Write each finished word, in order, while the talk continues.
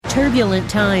Turbulent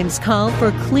times call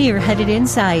for clear-headed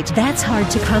insight. That's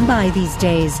hard to come by these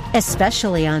days,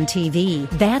 especially on TV.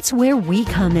 That's where we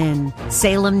come in.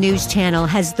 Salem News Channel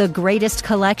has the greatest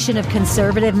collection of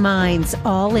conservative minds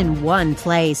all in one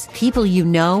place. People you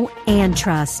know and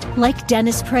trust, like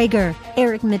Dennis Prager,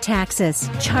 Eric Metaxas,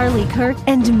 Charlie Kirk,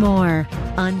 and more.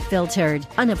 Unfiltered,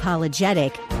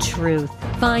 unapologetic truth.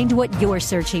 Find what you're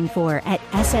searching for at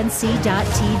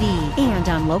snc.tv and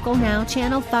on Local Now,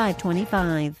 Channel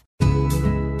 525.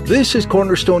 This is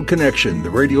Cornerstone Connection, the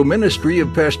radio ministry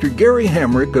of Pastor Gary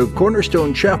Hamrick of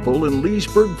Cornerstone Chapel in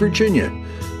Leesburg, Virginia.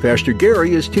 Pastor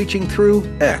Gary is teaching through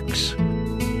Acts. Real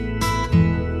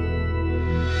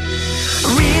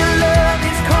love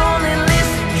is calling,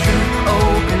 listen, truth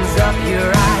opens up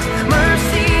your eyes.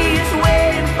 Mercy is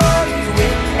waiting for you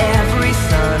with every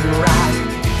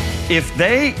sunrise. If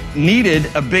they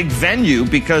needed a big venue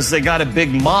because they got a big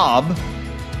mob,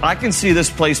 I can see this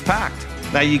place packed.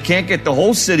 Now, you can't get the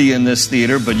whole city in this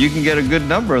theater, but you can get a good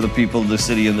number of the people of the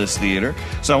city in this theater.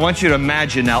 So I want you to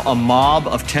imagine now a mob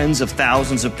of tens of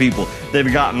thousands of people. They've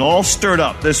gotten all stirred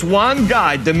up. This one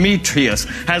guy, Demetrius,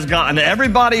 has gotten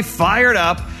everybody fired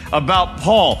up about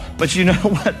Paul. But you know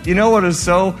what? You know what is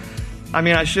so... I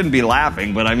mean, I shouldn't be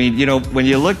laughing, but I mean, you know, when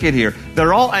you look at here,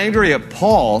 they're all angry at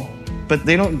Paul, but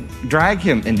they don't drag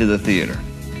him into the theater.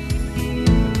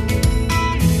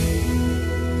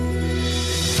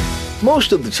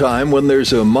 Most of the time when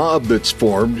there's a mob that's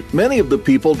formed, many of the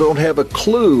people don't have a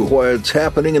clue why it's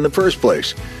happening in the first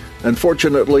place.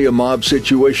 Unfortunately, a mob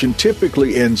situation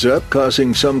typically ends up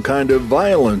causing some kind of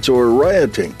violence or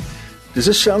rioting. Does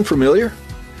this sound familiar?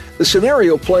 The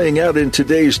scenario playing out in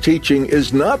today's teaching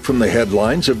is not from the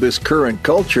headlines of this current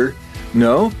culture.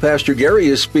 No, Pastor Gary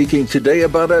is speaking today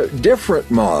about a different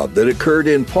mob that occurred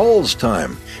in Paul's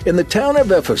time, in the town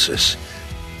of Ephesus.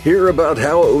 Hear about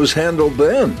how it was handled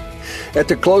then. At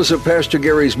the close of Pastor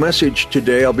Gary's message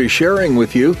today, I'll be sharing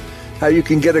with you how you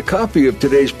can get a copy of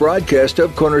today's broadcast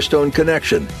of Cornerstone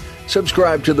Connection.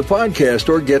 Subscribe to the podcast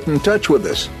or get in touch with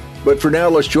us. But for now,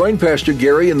 let's join Pastor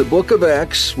Gary in the book of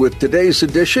Acts with today's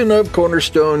edition of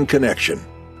Cornerstone Connection.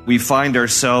 We find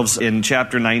ourselves in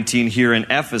chapter 19 here in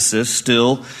Ephesus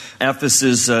still.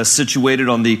 Ephesus situated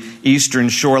on the eastern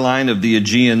shoreline of the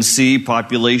Aegean Sea.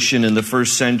 Population in the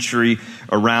first century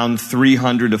around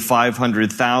 300 to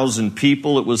 500,000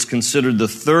 people. It was considered the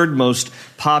third most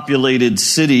populated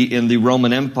city in the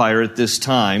Roman Empire at this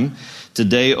time.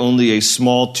 Today, only a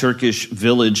small Turkish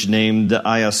village named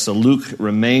Ayasaluk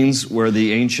remains where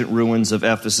the ancient ruins of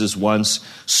Ephesus once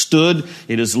stood.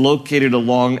 It is located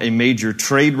along a major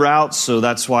trade route, so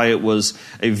that's why it was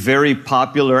a very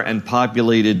popular and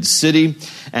populated city.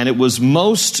 And it was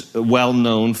most well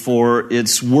known for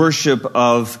its worship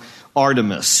of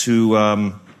Artemis,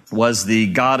 who was the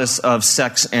goddess of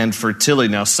sex and fertility.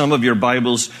 Now, some of your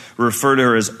Bibles refer to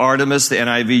her as Artemis. The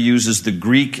NIV uses the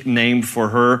Greek name for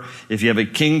her. If you have a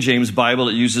King James Bible,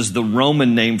 it uses the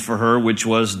Roman name for her, which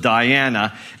was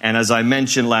Diana. And as I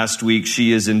mentioned last week,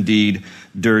 she is indeed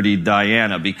Dirty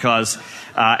Diana, because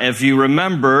if you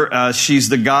remember, she's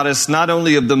the goddess not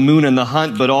only of the moon and the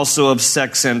hunt, but also of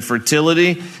sex and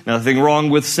fertility. Nothing wrong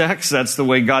with sex. That's the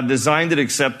way God designed it,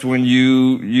 except when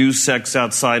you use sex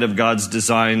outside of God's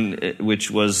design, which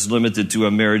was limited to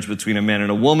a marriage between a man and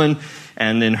a woman.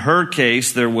 And in her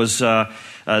case, there was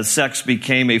sex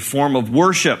became a form of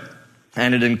worship.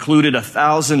 And it included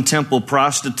 1,000 temple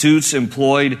prostitutes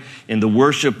employed in the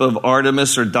worship of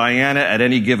Artemis or Diana at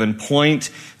any given point.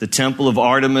 The Temple of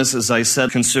Artemis, as I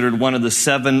said, considered one of the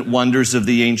 7 wonders of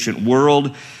the ancient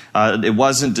world. It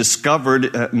wasn't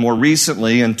discovered more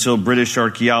recently until British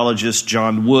archaeologist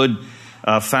John Wood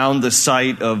found the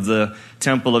site of the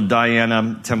Temple of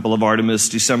Diana, Temple of Artemis,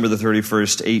 December the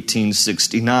 31st,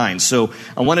 1869. So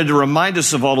I wanted to remind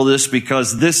us of all of this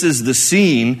because this is the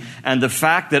scene, and the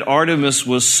fact that Artemis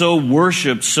was so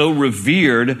worshipped, so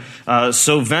revered,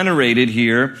 so venerated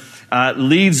here,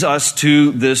 leads us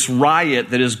to this riot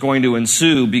that is going to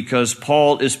ensue because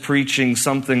Paul is preaching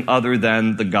something other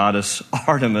than the goddess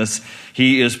Artemis.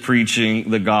 He is preaching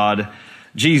the God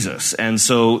Jesus. And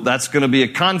so that's going to be a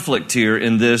conflict here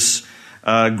in this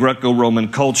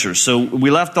Greco-Roman culture. So we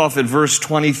left off at verse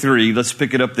 23. Let's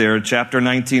pick it up there. Chapter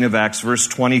 19 of Acts, verse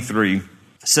 23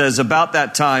 says, "About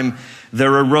that time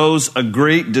there arose a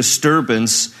great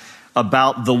disturbance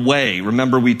about the way."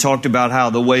 Remember, we talked about how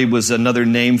the way was another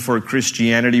name for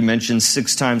Christianity, mentioned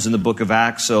 6 times in the book of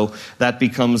Acts. So that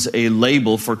becomes a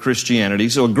label for Christianity.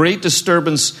 So a great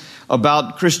disturbance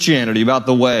about Christianity, about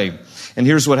the way. And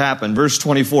here's what happened. Verse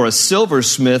 24, "A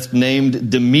silversmith named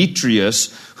Demetrius,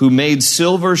 who made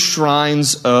silver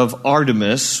shrines of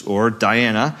Artemis," or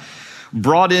Diana,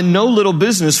 brought in no little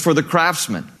business for the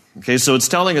craftsmen. Okay, so it's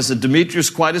telling us that Demetrius,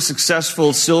 quite a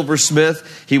successful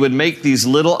silversmith, he would make these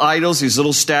little idols, these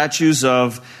little statues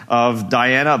of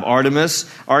Diana, of Artemis.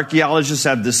 Archaeologists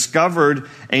have discovered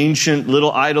ancient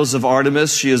little idols of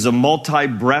Artemis. She is a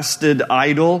multi-breasted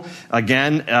idol,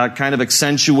 again, kind of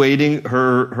accentuating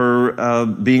her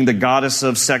being the goddess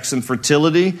of sex and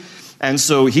fertility. And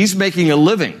so he's making a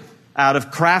living out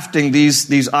of crafting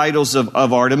these idols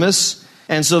of Artemis.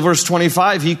 And so verse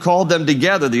 25, he called them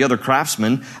together, the other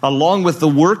craftsmen, along with the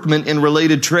workmen in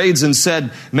related trades and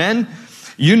said, men,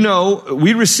 you know,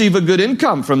 we receive a good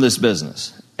income from this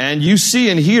business. And you see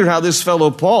and hear how this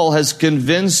fellow Paul has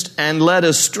convinced and led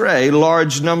astray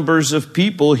large numbers of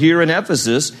people here in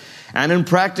Ephesus and in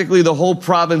practically the whole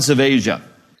province of Asia.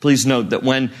 Please note that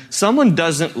when someone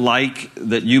doesn't like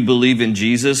that you believe in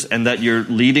Jesus and that you're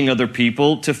leading other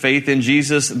people to faith in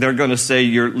Jesus, they're going to say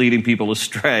you're leading people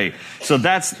astray. So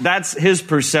that's his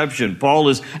perception. Paul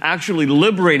is actually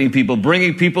liberating people,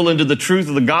 bringing people into the truth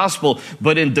of the gospel.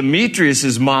 But in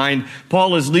Demetrius' mind,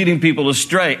 Paul is leading people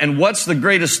astray. And what's the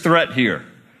greatest threat here?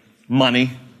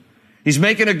 Money. He's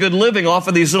making a good living off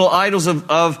of these little idols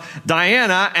of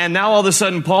Diana, and now all of a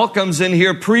sudden Paul comes in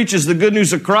here, preaches the good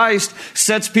news of Christ,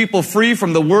 sets people free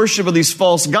from the worship of these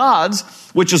false gods,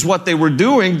 which is what they were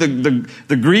doing.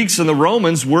 The Greeks and the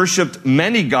Romans worshipped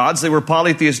many gods. They were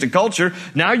polytheistic culture.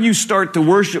 Now you start to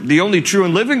worship the only true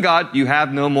and living God, you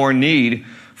have no more need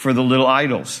for the little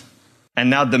idols.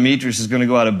 And now Demetrius is going to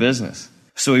go out of business.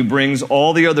 So he brings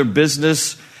all the other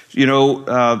business,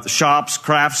 shops,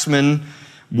 craftsmen,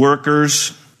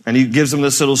 workers, and he gives them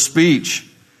this little speech.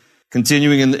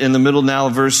 Continuing in the middle now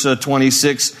of verse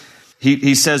 26,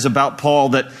 he says about Paul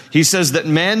that he says that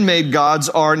man-made gods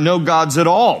are no gods at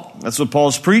all. That's what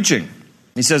Paul's preaching.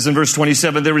 He says in verse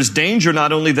 27, there is danger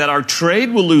not only that our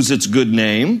trade will lose its good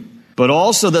name, but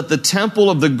also that the temple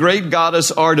of the great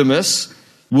goddess Artemis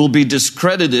will be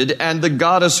discredited, and the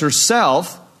goddess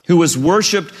herself, who is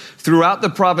worshipped throughout the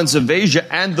province of Asia,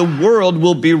 and the world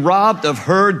will be robbed of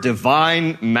her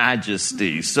divine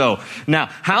majesty. So now,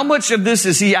 how much of this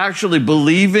is he actually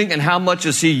believing, and how much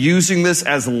is he using this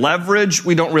as leverage?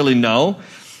 We don't really know.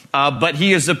 But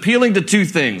he is appealing to two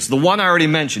things. The one I already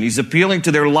mentioned, he's appealing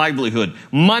to their livelihood.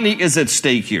 Money is at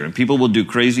stake here, and people will do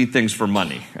crazy things for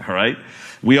money, all right?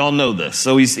 We all know this.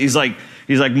 So he's like,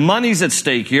 money's at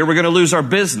stake here. We're going to lose our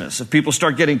business. If people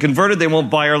start getting converted, they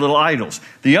won't buy our little idols.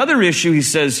 The other issue, he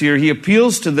says here, he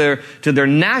appeals to their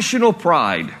national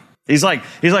pride. He's like,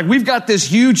 we've got this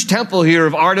huge temple here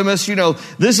of Artemis.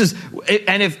 This is,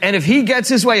 and if he gets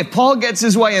his way, if Paul gets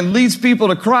his way and leads people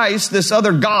to Christ, this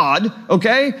other God,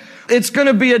 okay, it's going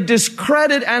to be a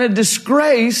discredit and a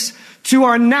disgrace to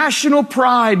our national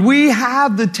pride. We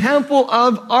have the temple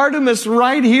of Artemis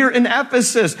right here in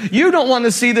Ephesus. You don't want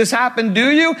to see this happen, do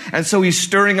you? And so he's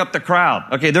stirring up the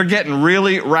crowd. Okay, they're getting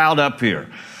really riled up here.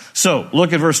 So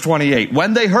look at verse 28.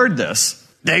 When they heard this,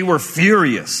 they were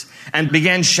furious and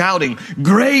began shouting,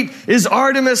 "Great is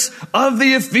Artemis of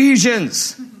the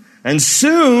Ephesians!" And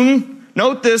soon,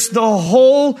 note this, the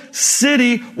whole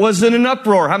city was in an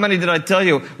uproar. How many did I tell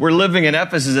you were living in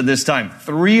Ephesus at this time?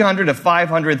 300 to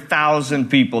 500,000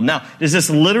 people. Now, is this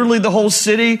literally the whole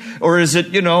city? Or is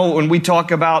it, when we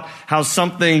talk about how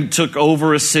something took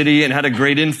over a city and had a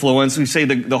great influence, we say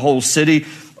the whole city.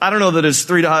 I don't know that it's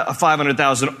 300 to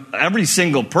 500,000 every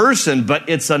single person, but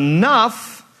it's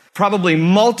enough, probably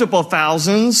multiple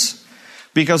thousands.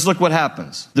 Because look what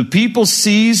happens. The people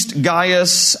seized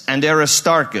Gaius and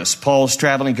Aristarchus, Paul's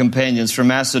traveling companions from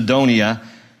Macedonia,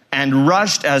 and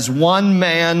rushed as one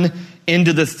man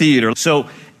into the theater. So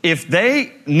if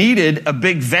they needed a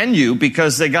big venue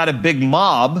because they got a big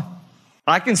mob,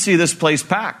 I can see this place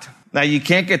packed. Now, you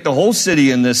can't get the whole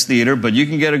city in this theater, but you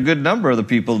can get a good number of the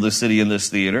people of the city in this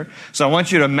theater. So I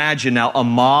want you to imagine now a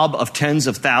mob of tens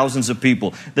of thousands of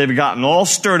people. They've gotten all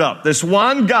stirred up. This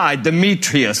one guy,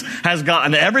 Demetrius, has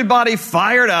gotten everybody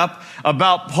fired up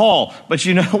about Paul. But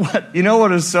you know what? You know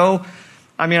what is so...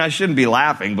 I shouldn't be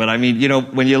laughing, but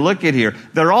when you look at here,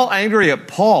 they're all angry at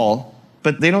Paul,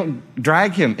 but they don't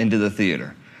drag him into the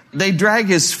theater. They drag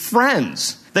his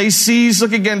friends. They seize,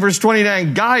 look again, verse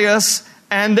 29, Gaius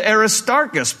and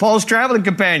Aristarchus, Paul's traveling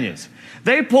companions.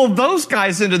 They pulled those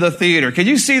guys into the theater. Can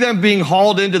you see them being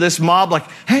hauled into this mob like,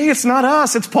 hey, it's not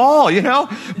us, it's Paul,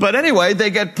 But anyway, they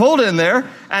get pulled in there.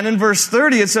 And in verse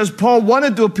 30, it says Paul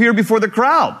wanted to appear before the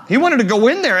crowd. He wanted to go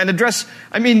in there and address,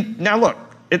 now look,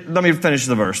 let me finish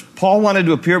the verse. Paul wanted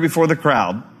to appear before the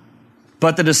crowd,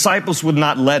 but the disciples would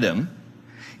not let him.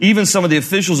 Even some of the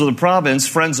officials of the province,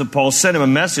 friends of Paul, sent him a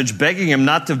message begging him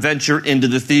not to venture into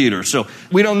the theater. So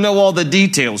we don't know all the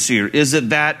details here. Is it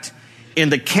that in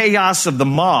the chaos of the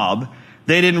mob,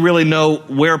 they didn't really know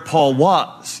where Paul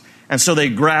was. And so they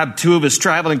grabbed two of his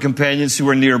traveling companions who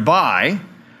were nearby.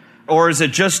 Or is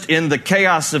it just in the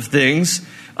chaos of things,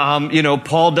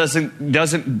 Paul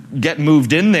doesn't get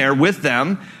moved in there with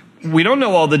them? We don't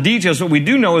know all the details. What we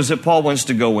do know is that Paul wants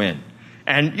to go in.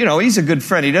 And, he's a good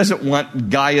friend. He doesn't want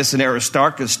Gaius and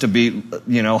Aristarchus to be,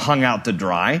 hung out to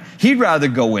dry. He'd rather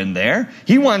go in there.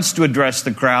 He wants to address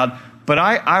the crowd. But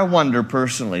I wonder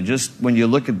personally, just when you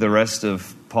look at the rest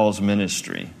of Paul's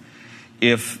ministry,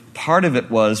 if part of it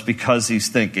was because he's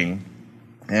thinking,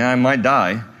 I might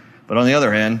die, but on the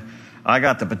other hand, I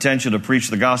got the potential to preach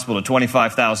the gospel to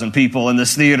 25,000 people in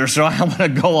this theater, so I want to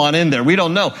go on in there. We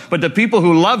don't know. But the people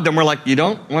who loved him were like, you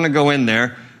don't want to go in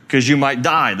there because you might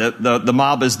die. The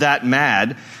mob is that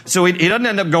mad. So he doesn't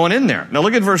end up going in there. Now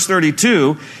look at verse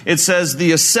 32. It says,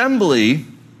 the assembly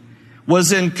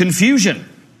was in confusion.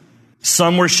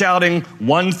 Some were shouting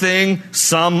one thing,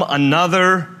 some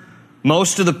another.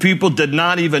 Most of the people did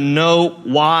not even know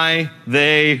why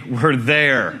they were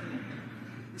there.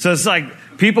 So it's like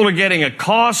people are getting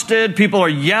accosted, people are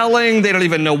yelling, they don't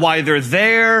even know why they're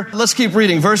there. Let's keep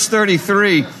reading, verse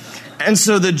 33. And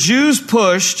so the Jews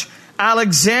pushed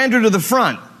Alexander to the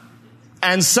front,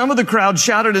 and some of the crowd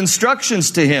shouted instructions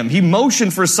to him. He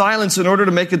motioned for silence in order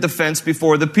to make a defense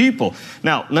before the people.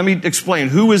 Now, let me explain.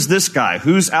 Who is this guy?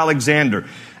 Who's Alexander?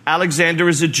 Alexander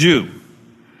is a Jew.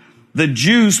 The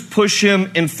Jews push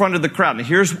him in front of the crowd. Now,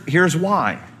 here's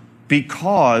why.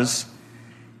 Because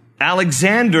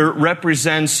Alexander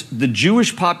represents the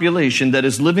Jewish population that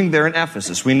is living there in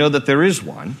Ephesus. We know that there is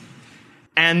one.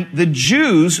 And the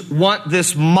Jews want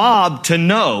this mob to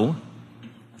know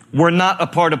we're not a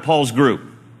part of Paul's group.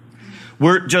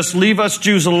 Just leave us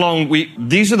Jews alone.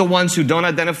 These are the ones who don't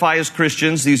identify as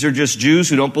Christians. These are just Jews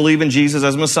who don't believe in Jesus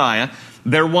as Messiah.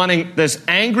 They're wanting this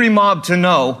angry mob to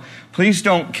know, please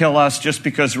don't kill us just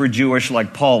because we're Jewish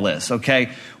like Paul is,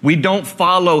 okay? We don't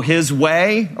follow his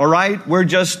way, all right? We're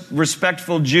just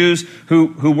respectful Jews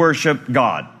who worship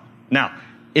God. Now,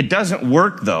 it doesn't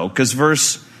work, though, because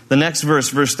the next verse,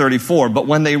 verse 34, but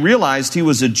when they realized he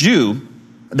was a Jew,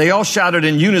 they all shouted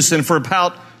in unison for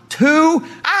about 2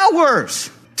 hours.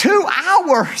 2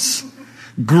 hours.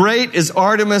 Great is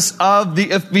Artemis of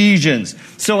the Ephesians.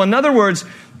 So in other words,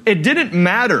 it didn't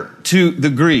matter to the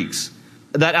Greeks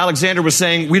that Alexander was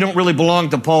saying, we don't really belong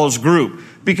to Paul's group.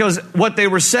 Because what they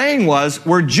were saying was,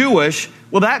 we're Jewish.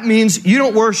 Well, that means you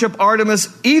don't worship Artemis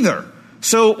either.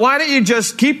 So why don't you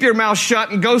just keep your mouth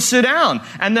shut and go sit down?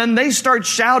 And then they start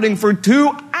shouting for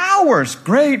 2 hours.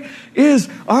 Great is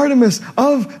Artemis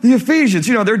of the Ephesians.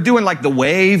 They're doing like the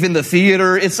wave in the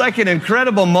theater. It's like an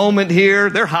incredible moment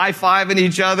here. They're high-fiving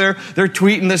each other. They're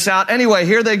tweeting this out. Anyway,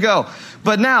 here they go.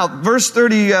 But now, verse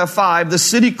 35, the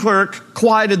city clerk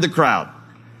quieted the crowd.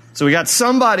 So we got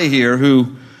somebody here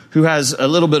who has a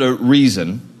little bit of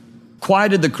reason,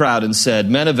 quieted the crowd and said,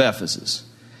 men of Ephesus,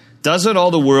 doesn't all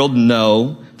the world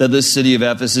know that this city of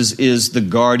Ephesus is the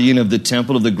guardian of the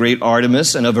temple of the great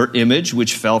Artemis and of her image,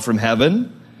 which fell from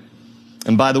heaven?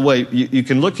 And by the way, you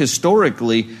can look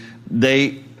historically,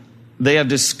 they have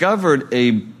discovered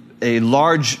a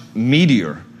large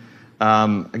meteor.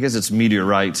 I guess it's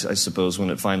meteorite, I suppose, when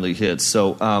it finally hits.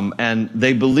 So, and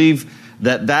they believe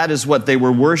that is what they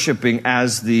were worshiping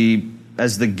as the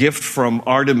gift from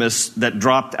Artemis that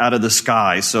dropped out of the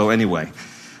sky. So anyway,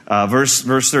 verse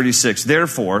 36,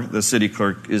 therefore, the city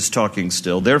clerk is talking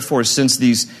still, therefore, since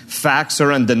these facts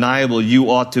are undeniable, you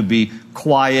ought to be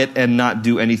quiet and not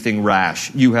do anything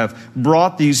rash. You have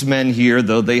brought these men here,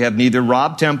 though they have neither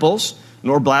robbed temples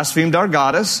nor blasphemed our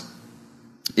goddess.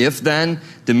 If then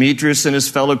Demetrius and his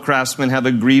fellow craftsmen have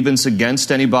a grievance against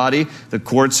anybody, the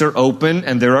courts are open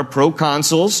and there are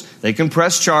proconsuls. They can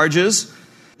press charges.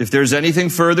 If there's anything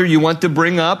further you want to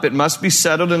bring up, it must be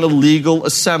settled in a legal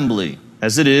assembly.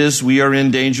 As it is, we are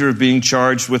in danger of being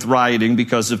charged with rioting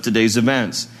because of today's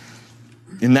events.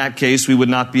 In that case, we would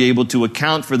not be able to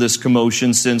account for this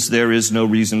commotion since there is no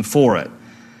reason for it.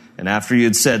 And after he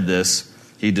had said this,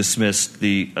 he dismissed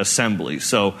the assembly.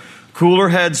 So cooler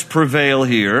heads prevail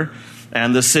here,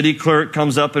 and the city clerk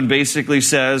comes up and basically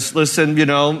says, listen, we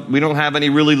don't have any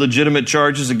really legitimate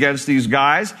charges against these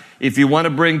guys. If you want to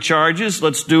bring charges,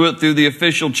 let's do it through the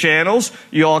official channels.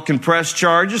 You all can press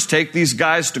charges, take these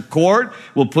guys to court.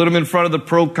 We'll put them in front of the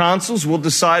proconsuls. We'll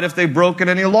decide if they've broken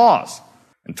any laws.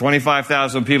 And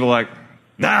 25,000 people are like,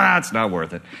 nah, it's not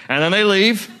worth it. And then they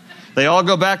leave. They all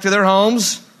go back to their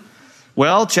homes.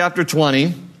 Well, chapter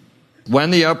 20,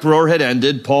 when the uproar had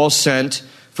ended, Paul sent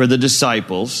for the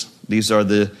disciples. These are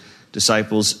the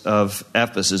disciples of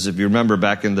Ephesus. If you remember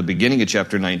back in the beginning of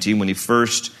chapter 19, when he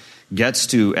first gets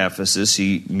to Ephesus,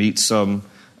 he meets some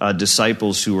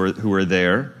disciples who are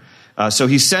there. So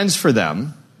he sends for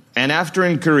them, and after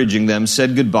encouraging them,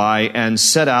 said goodbye and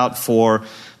set out for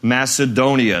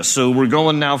Macedonia. So we're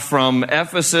going now from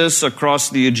Ephesus across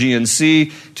the Aegean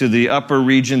Sea to the upper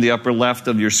region, the upper left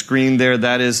of your screen there.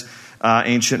 That is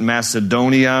ancient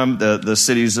Macedonia, the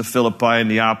cities of Philippi,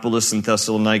 Neapolis, and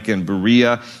Thessalonica, and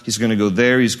Berea. He's going to go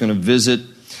there. He's going to visit.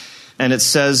 And it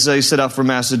says, he set out for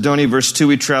Macedonia. Verse 2,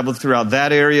 he traveled throughout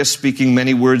that area, speaking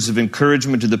many words of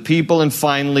encouragement to the people, and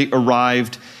finally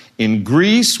arrived in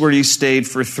Greece, where he stayed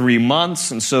for 3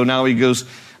 months. And so now he goes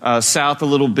south a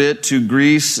little bit to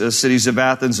Greece, cities of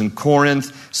Athens and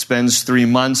Corinth, spends 3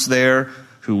 months there.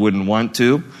 Who wouldn't want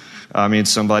to? I mean,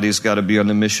 somebody's got to be on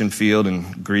the mission field,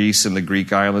 and Greece and the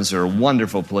Greek islands are a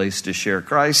wonderful place to share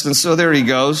Christ. And so there he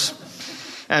goes.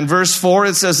 And verse 4,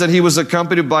 it says that he was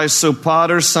accompanied by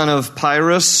Sopater, son of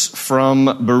Pyrrhus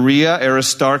from Berea,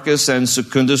 Aristarchus and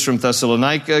Secundus from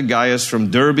Thessalonica, Gaius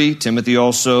from Derbe, Timothy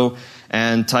also,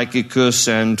 and Tychicus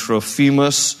and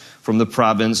Trophimus from the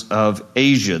province of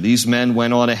Asia. These men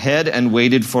went on ahead and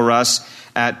waited for us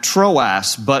at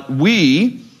Troas. But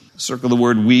we, circle the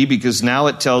word we, because now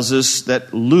it tells us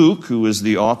that Luke, who is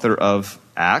the author of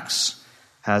Acts,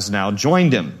 has now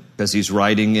joined him, because he's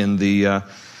writing in the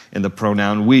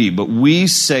pronoun we. But we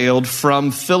sailed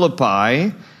from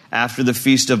Philippi after the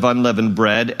Feast of Unleavened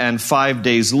Bread, and 5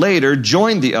 days later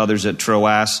joined the others at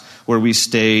Troas, where we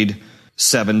stayed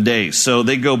 7 days. So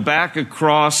they go back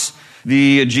across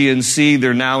the Aegean Sea.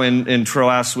 They're now in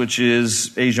Troas, which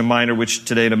is Asia Minor, which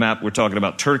today in the map we're talking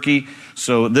about Turkey.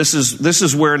 So this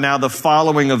is where now the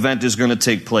following event is going to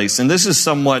take place. And this is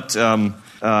somewhat,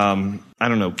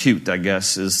 cute, I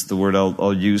guess, is the word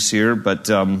I'll use here. But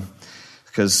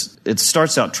because it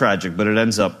starts out tragic, but it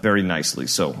ends up very nicely.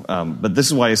 So, but this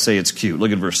is why I say it's cute.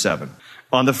 Look at verse 7.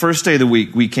 On the first day of the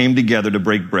week, we came together to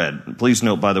break bread. Please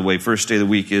note, by the way, first day of the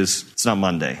week it's not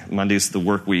Monday. Monday is the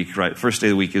work week, right? First day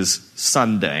of the week is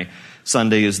Sunday.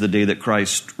 Sunday is the day that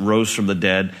Christ rose from the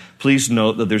dead. Please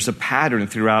note that there's a pattern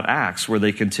throughout Acts where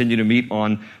they continue to meet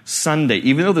on Sunday.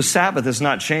 Even though the Sabbath has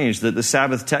not changed, that the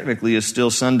Sabbath technically is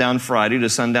still sundown Friday to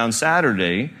sundown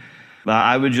Saturday.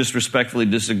 I would just respectfully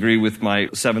disagree with my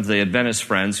Seventh-day Adventist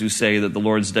friends who say that the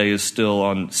Lord's Day is still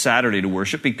on Saturday to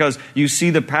worship, because you see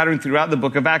the pattern throughout the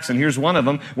book of Acts, and here's one of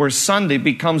them, where Sunday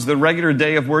becomes the regular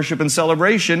day of worship and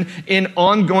celebration in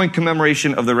ongoing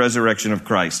commemoration of the resurrection of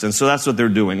Christ. And so that's what they're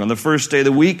doing. On the first day of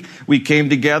the week, we came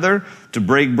together to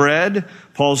break bread.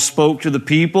 Paul spoke to the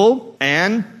people,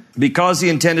 and because he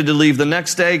intended to leave the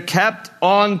next day, kept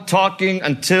on talking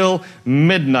until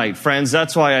midnight. Friends,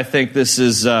 that's why I think this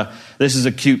is a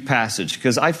cute passage,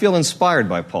 because I feel inspired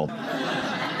by Paul.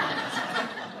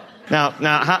 Now,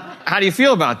 how do you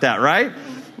feel about that, right?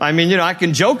 I mean, I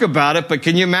can joke about it, but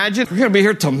can you imagine? We're going to be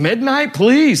here till midnight,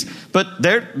 please. But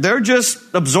they're just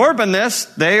absorbing this.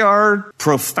 They are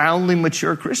profoundly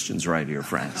mature Christians right here,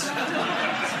 friends.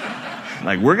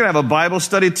 Like, we're going to have a Bible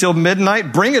study till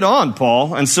midnight. Bring it on,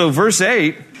 Paul. And so verse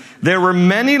 8, there were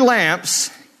many lamps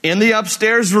in the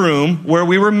upstairs room where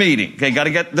we were meeting. Okay, got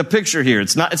to get the picture here.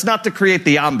 It's not to create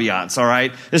the ambiance, all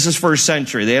right? This is first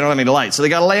century. They don't have any lights. So they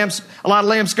got a lot of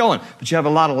lamps going. But you have a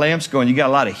lot of lamps going, you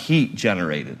got a lot of heat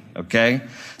generated, okay?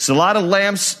 So a lot of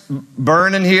lamps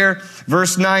burning here.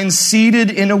 Verse 9,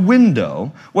 seated in a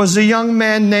window was a young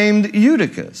man named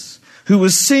Eutychus, who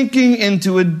was sinking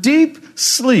into a deep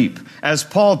sleep as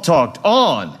Paul talked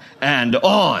on and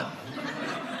on.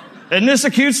 Isn't this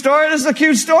a cute story? This is a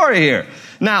cute story here.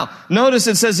 Now, notice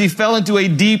it says he fell into a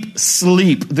deep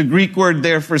sleep. The Greek word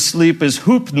there for sleep is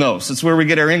hypnos. It's where we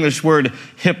get our English word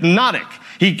hypnotic.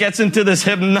 He gets into this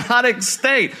hypnotic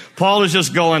state. Paul is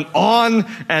just going on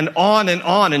and on and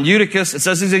on. And Eutychus, it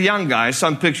says he's a young guy, so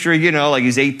I'm picturing, like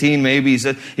he's 18 maybe.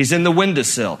 He's in the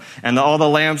windowsill, and all the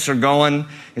lamps are going.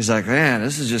 He's like, man,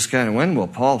 this is just kind of, when will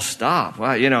Paul stop?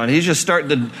 Wow, and he's just starting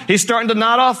to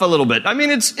nod off a little bit. I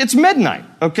mean, it's midnight,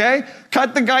 okay?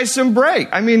 Cut the guy some break.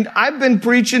 I mean, I've been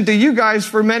preaching to you guys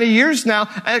for many years now.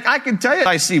 I can tell you,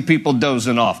 I see people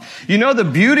dozing off. The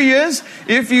beauty is,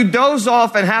 if you doze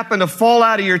off and happen to fall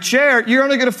out of your chair, you're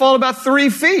only going to fall about 3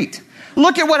 feet.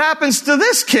 Look at what happens to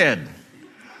this kid.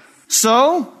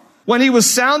 So, when he was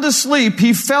sound asleep,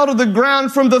 he fell to the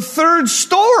ground from the 3rd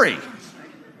story.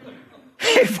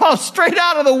 He falls straight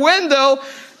out of the window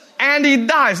and he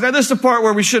dies. Now, this is the part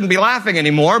where we shouldn't be laughing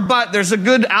anymore, but there's a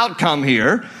good outcome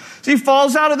here. So he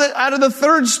falls out of the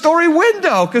 3rd story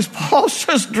window because Paul's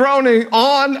just droning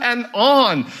on and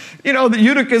on. The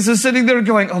Eutychus is sitting there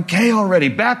going, okay, already,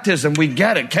 baptism, we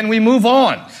get it. Can we move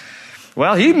on?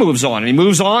 Well, he moves on, and he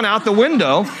moves on out the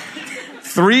window,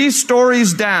 3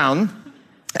 stories down,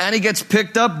 and he gets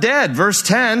picked up dead. Verse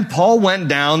 10, Paul went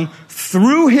down,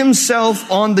 threw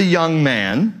himself on the young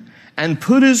man, and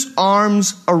put his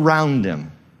arms around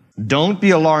him. Don't be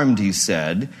alarmed, he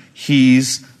said.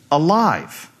 He's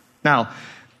alive. Now,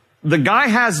 the guy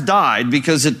has died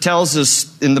because it tells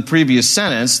us in the previous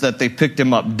sentence that they picked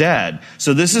him up dead.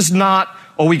 So this is not,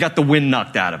 we got the wind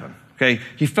knocked out of him. Okay?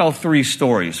 He fell 3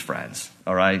 stories, friends.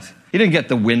 All right? He didn't get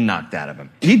the wind knocked out of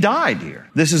him. He died here.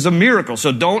 This is a miracle.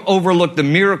 So don't overlook the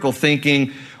miracle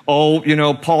thinking,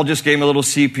 Paul just gave him a little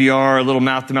CPR, a little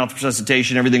mouth-to-mouth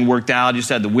resuscitation, everything worked out, just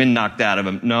had the wind knocked out of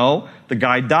him. No, the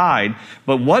guy died.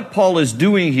 But what Paul is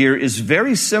doing here is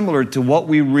very similar to what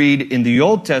we read in the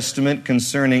Old Testament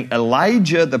concerning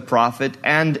Elijah the prophet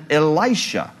and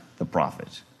Elisha the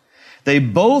prophet. They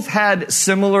both had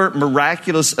similar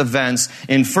miraculous events.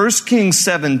 In 1 Kings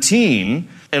 17,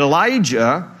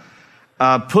 Elijah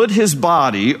put his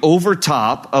body over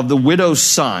top of the widow's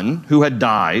son who had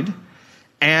died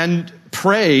and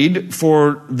prayed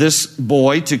for this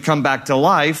boy to come back to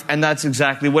life, and that's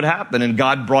exactly what happened, and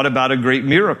God brought about a great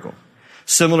miracle.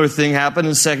 Similar thing happened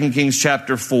in 2 Kings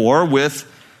chapter 4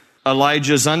 with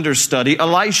Elijah's understudy,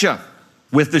 Elisha,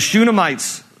 with the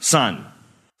Shunammite's son.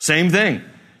 Same thing.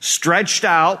 Stretched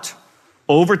out,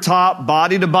 over top,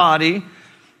 body to body,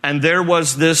 and there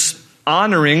was this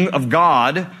honoring of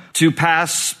God to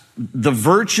pass the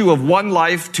virtue of one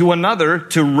life to another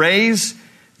to raise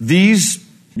these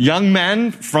young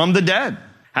men from the dead.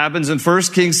 Happens in 1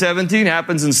 Kings 17,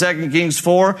 happens in 2 Kings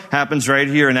 4, happens right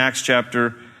here in Acts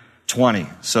chapter 20.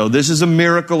 So this is a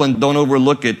miracle, and don't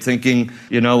overlook it thinking,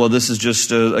 this is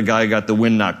just a guy who got the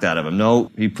wind knocked out of him. No,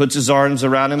 he puts his arms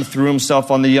around him, threw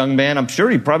himself on the young man. I'm sure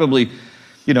he probably,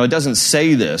 it doesn't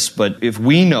say this, but if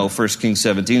we know 1 Kings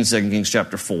 17, 2 Kings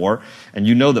chapter 4, and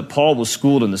you know that Paul was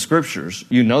schooled in the scriptures,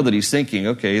 you know that he's thinking,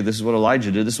 okay, this is what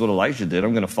Elijah did, this is what Elisha did.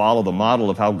 I'm going to follow the model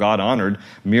of how God honored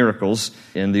miracles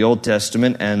in the Old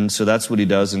Testament, and so that's what he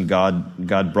does, and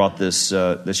God brought this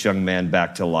young man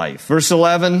back to life. Verse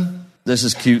 11, this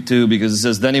is cute too, because it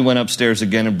says, then he went upstairs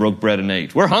again and broke bread and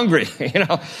ate. We're hungry.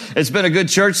 It's been a good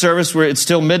church service where it's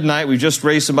still midnight. We've just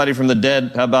raised somebody from the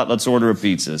dead. How about let's order a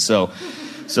pizza? So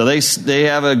they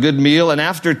have a good meal, and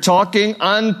after talking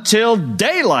until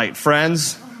daylight,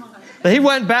 friends, he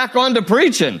went back on to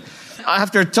preaching.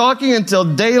 After talking until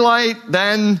daylight,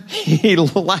 then he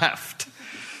left.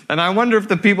 And I wonder if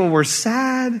the people were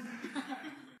sad.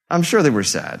 I'm sure they were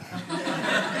sad.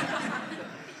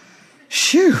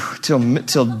 Phew,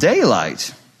 till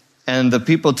daylight. And the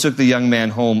people took the young man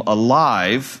home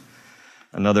alive.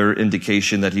 Another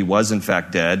indication that he was in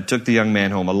fact dead. Took the young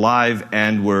man home alive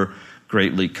and were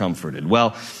greatly comforted.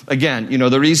 Well, again,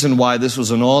 the reason why this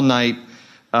was an all-night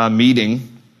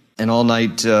meeting, an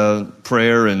all-night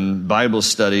prayer and Bible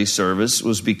study service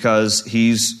was because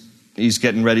he's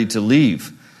getting ready to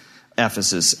leave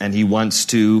Ephesus, and he wants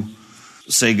to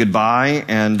say goodbye,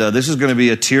 and this is going to be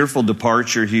a tearful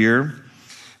departure here.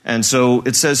 And so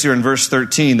it says here in verse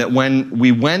 13 that when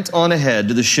we went on ahead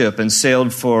to the ship and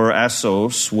sailed for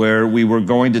Assos, where we were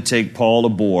going to take Paul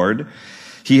aboard,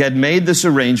 he had made this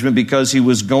arrangement because he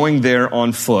was going there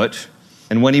on foot.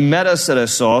 And when he met us at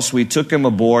Assos, we took him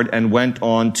aboard and went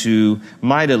on to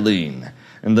Mytilene.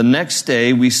 And the next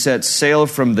day we set sail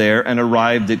from there and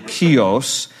arrived at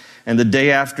Chios. And the day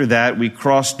after that, we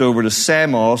crossed over to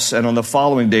Samos, and on the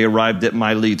following day arrived at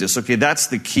Miletus. Okay, that's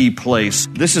the key place.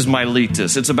 This is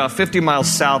Miletus. It's about 50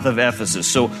 miles south of Ephesus.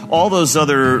 So all those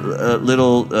other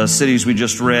little cities we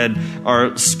just read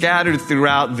are scattered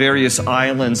throughout various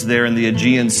islands there in the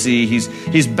Aegean Sea. He's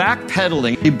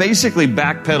backpedaling. He basically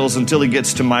backpedals until he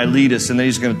gets to Miletus, and then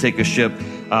he's going to take a ship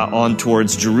on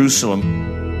towards Jerusalem.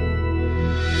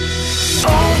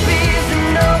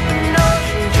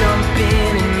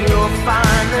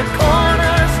 Find the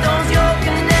cornerstones, your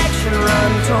connection,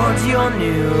 run towards your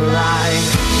new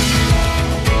life.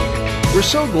 We're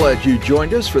so glad you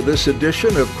joined us for this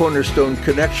edition of Cornerstone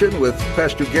Connection with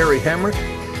Pastor Gary Hamrick.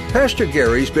 Pastor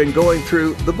Gary's been going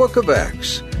through the book of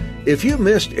Acts. If you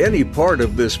missed any part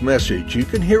of this message, you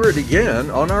can hear it again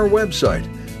on our website,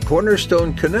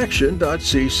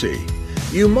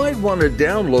 cornerstoneconnection.cc. You might want to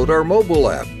download our mobile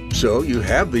app so you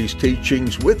have these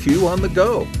teachings with you on the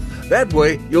go. That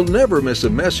way, you'll never miss a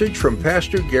message from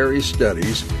Pastor Gary's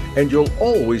studies, and you'll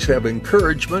always have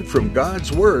encouragement from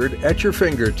God's Word at your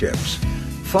fingertips.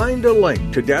 Find a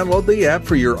link to download the app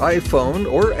for your iPhone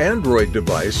or Android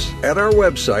device at our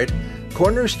website,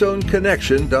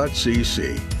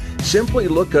 cornerstoneconnection.cc. Simply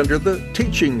look under the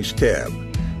Teachings tab.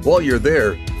 While you're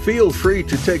there, feel free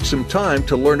to take some time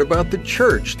to learn about the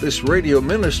church this radio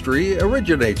ministry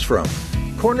originates from,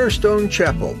 Cornerstone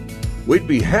Chapel. We'd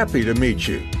be happy to meet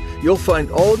you. You'll find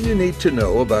all you need to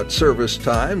know about service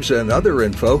times and other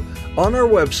info on our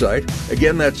website.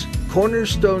 Again, that's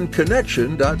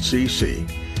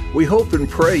cornerstoneconnection.cc. We hope and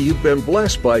pray you've been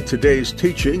blessed by today's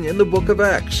teaching in the book of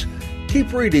Acts.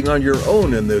 Keep reading on your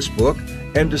own in this book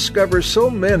and discover so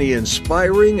many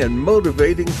inspiring and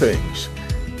motivating things.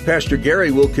 Pastor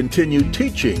Gary will continue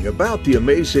teaching about the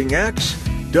amazing acts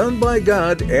done by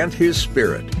God and His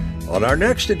Spirit on our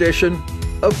next edition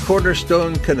of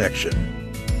Cornerstone Connection.